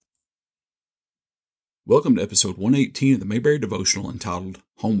Welcome to episode 118 of the Mayberry Devotional entitled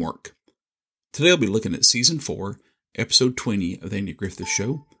Homework. Today I'll be looking at season 4, episode 20 of the Andy Griffith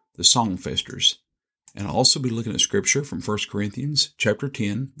Show, The Songfesters. And I'll also be looking at scripture from 1 Corinthians chapter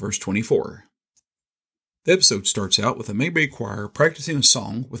 10, verse 24. The episode starts out with the Mayberry choir practicing a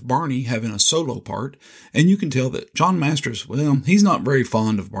song with Barney having a solo part, and you can tell that John Masters, he's not very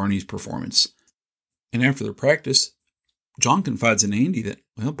fond of Barney's performance. And after their practice, John confides in Andy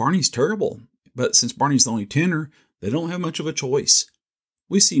that, Barney's terrible. But since Barney's the only tenor, they don't have much of a choice.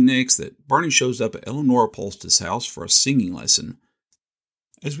 We see next that Barney shows up at Eleanor Polston's house for a singing lesson.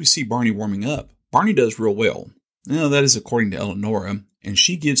 As we see Barney warming up, Barney does real well. Now, that is according to Eleanor, and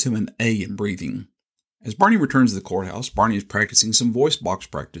she gives him an A in breathing. As Barney returns to the courthouse, Barney is practicing some voice box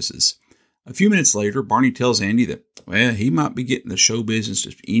practices. A few minutes later, Barney tells Andy that, he might be getting the show business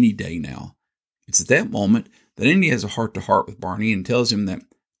just any day now. It's at that moment that Andy has a heart-to-heart with Barney and tells him that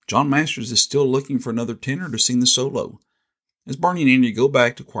John Masters is still looking for another tenor to sing the solo. As Barney and Andy go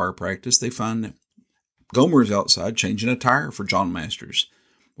back to choir practice, they find that Gomer is outside changing a tire for John Masters.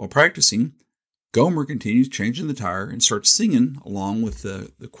 While practicing, Gomer continues changing the tire and starts singing along with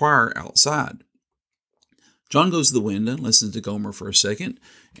the choir outside. John goes to the window and listens to Gomer for a second,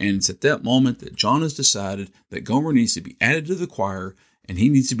 and it's at that moment that John has decided that Gomer needs to be added to the choir and he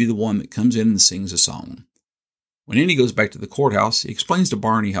needs to be the one that comes in and sings a song. When Andy goes back to the courthouse, he explains to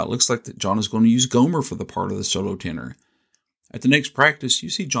Barney how it looks like that John is going to use Gomer for the part of the solo tenor. At the next practice, you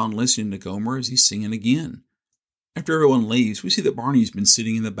see John listening to Gomer as he's singing again. After everyone leaves, we see that Barney's been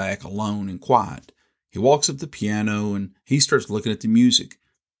sitting in the back alone and quiet. He walks up to the piano and he starts looking at the music.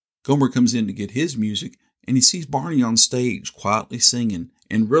 Gomer comes in to get his music and he sees Barney on stage quietly singing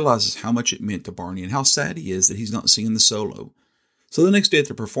and realizes how much it meant to Barney and how sad he is that he's not singing the solo. So the next day at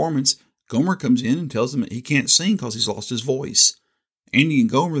the performance, Gomer comes in and tells him that he can't sing because he's lost his voice. Andy and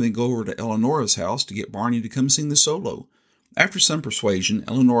Gomer then go over to Eleanor's house to get Barney to come sing the solo. After some persuasion,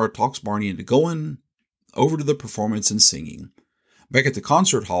 Eleanor talks Barney into going over to the performance and singing. Back at the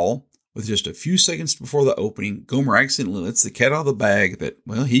concert hall, with just a few seconds before the opening, Gomer accidentally lets the cat out of the bag that,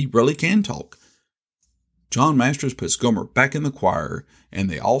 he really can talk. John Masters puts Gomer back in the choir, and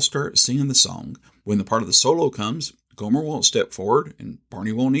they all start singing the song. When the part of the solo comes, Gomer won't step forward, and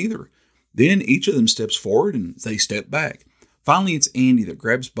Barney won't either. Then each of them steps forward and they step back. Finally, it's Andy that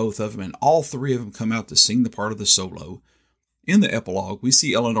grabs both of them and all three of them come out to sing the part of the solo. In the epilogue, we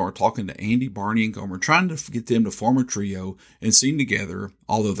see Eleanor talking to Andy, Barney, and Gomer, trying to get them to form a trio and sing together,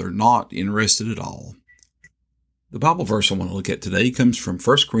 although they're not interested at all. The Bible verse I want to look at today comes from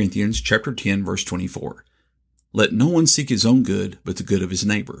 1 Corinthians chapter 10, verse 24. Let no one seek his own good, but the good of his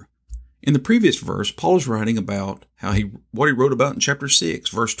neighbor. In the previous verse, Paul is writing about what he wrote about in chapter 6,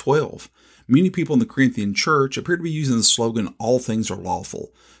 verse 12. Many people in the Corinthian church appear to be using the slogan, all things are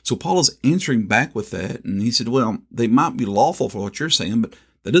lawful. So Paul is answering back with that, and he said, they might be lawful for what you're saying, but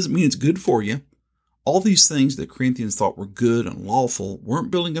that doesn't mean it's good for you. All these things that Corinthians thought were good and lawful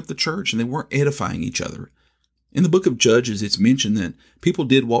weren't building up the church, and they weren't edifying each other. In the book of Judges, it's mentioned that people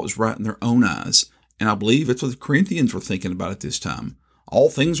did what was right in their own eyes, and I believe that's what the Corinthians were thinking about at this time. All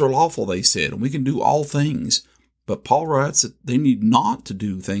things are lawful, they said, and we can do all things. But Paul writes that they need not to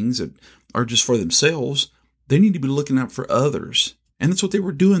do things that are just for themselves. They need to be looking out for others. And that's what they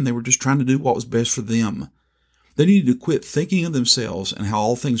were doing. They were just trying to do what was best for them. They needed to quit thinking of themselves and how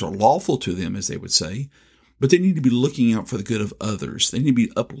all things are lawful to them, as they would say. But they need to be looking out for the good of others. They need to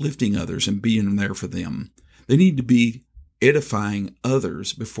be uplifting others and being there for them. They need to be edifying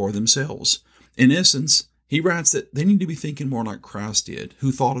others before themselves. In essence, he writes that they need to be thinking more like Christ did,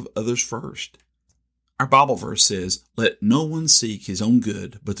 who thought of others first. Our Bible verse says, let no one seek his own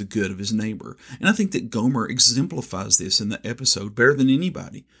good, but the good of his neighbor. And I think that Gomer exemplifies this in the episode better than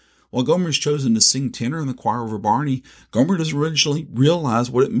anybody. While Gomer is chosen to sing tenor in the choir over Barney, Gomer doesn't originally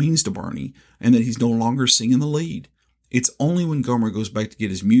realize what it means to Barney, and that he's no longer singing the lead. It's only when Gomer goes back to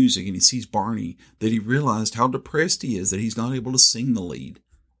get his music and he sees Barney that he realized how depressed he is that he's not able to sing the lead.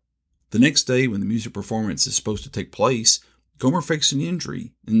 The next day, when the music performance is supposed to take place, Gomer fakes an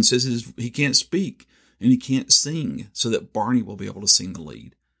injury and says he can't speak and he can't sing so that Barney will be able to sing the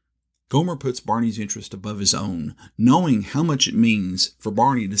lead. Gomer puts Barney's interest above his own, knowing how much it means for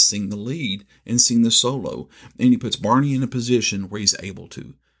Barney to sing the lead and sing the solo, and he puts Barney in a position where he's able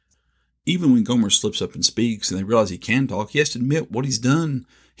to. Even when Gomer slips up and speaks and they realize he can talk, he has to admit what he's done.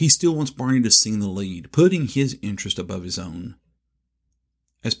 He still wants Barney to sing the lead, putting his interest above his own.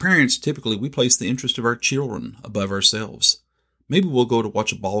 As parents, typically we place the interest of our children above ourselves. Maybe we'll go to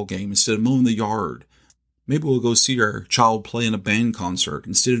watch a ball game instead of mowing the yard. Maybe we'll go see our child play in a band concert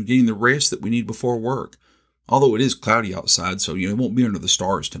instead of getting the rest that we need before work. Although it is cloudy outside, so it won't be under the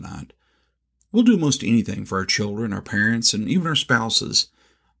stars tonight. We'll do most anything for our children, our parents, and even our spouses.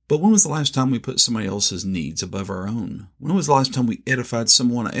 But when was the last time we put somebody else's needs above our own? When was the last time we edified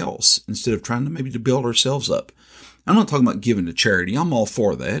someone else instead of trying to build ourselves up? I'm not talking about giving to charity. I'm all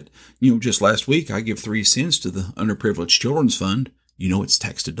for that. Just last week I give 3 cents to the Underprivileged Children's Fund. It's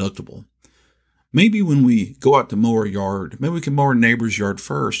tax deductible. Maybe when we go out to mow our yard, maybe we can mow our neighbor's yard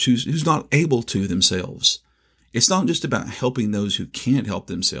first who's not able to themselves. It's not just about helping those who can't help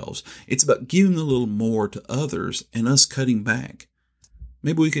themselves. It's about giving a little more to others and us cutting back.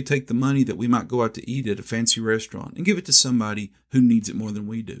 Maybe we could take the money that we might go out to eat at a fancy restaurant and give it to somebody who needs it more than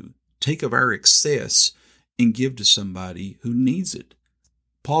we do. Take of our excess and give to somebody who needs it.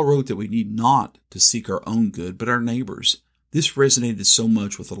 Paul wrote that we need not to seek our own good, but our neighbor's. This resonated so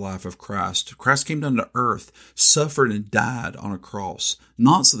much with the life of Christ. Christ came down to earth, suffered and died on a cross,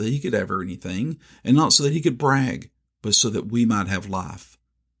 not so that he could have anything, and not so that he could brag, but so that we might have life.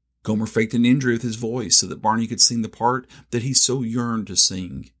 Gomer faked an injury with his voice so that Barney could sing the part that he so yearned to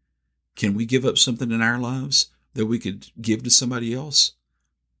sing. Can we give up something in our lives that we could give to somebody else?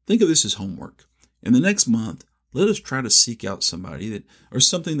 Think of this as homework. In the next month, let us try to seek out somebody or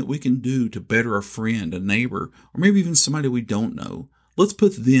something that we can do to better a friend, a neighbor, or maybe even somebody we don't know. Let's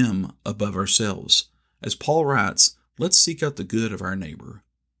put them above ourselves. As Paul writes, let's seek out the good of our neighbor.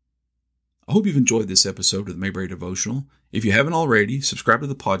 I hope you've enjoyed this episode of the Mayberry Devotional. If you haven't already, subscribe to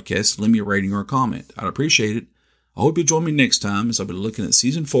the podcast and leave me a rating or a comment. I'd appreciate it. I hope you'll join me next time as I'll be looking at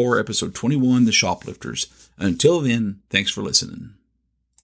Season 4, Episode 21, The Shoplifters. Until then, thanks for listening.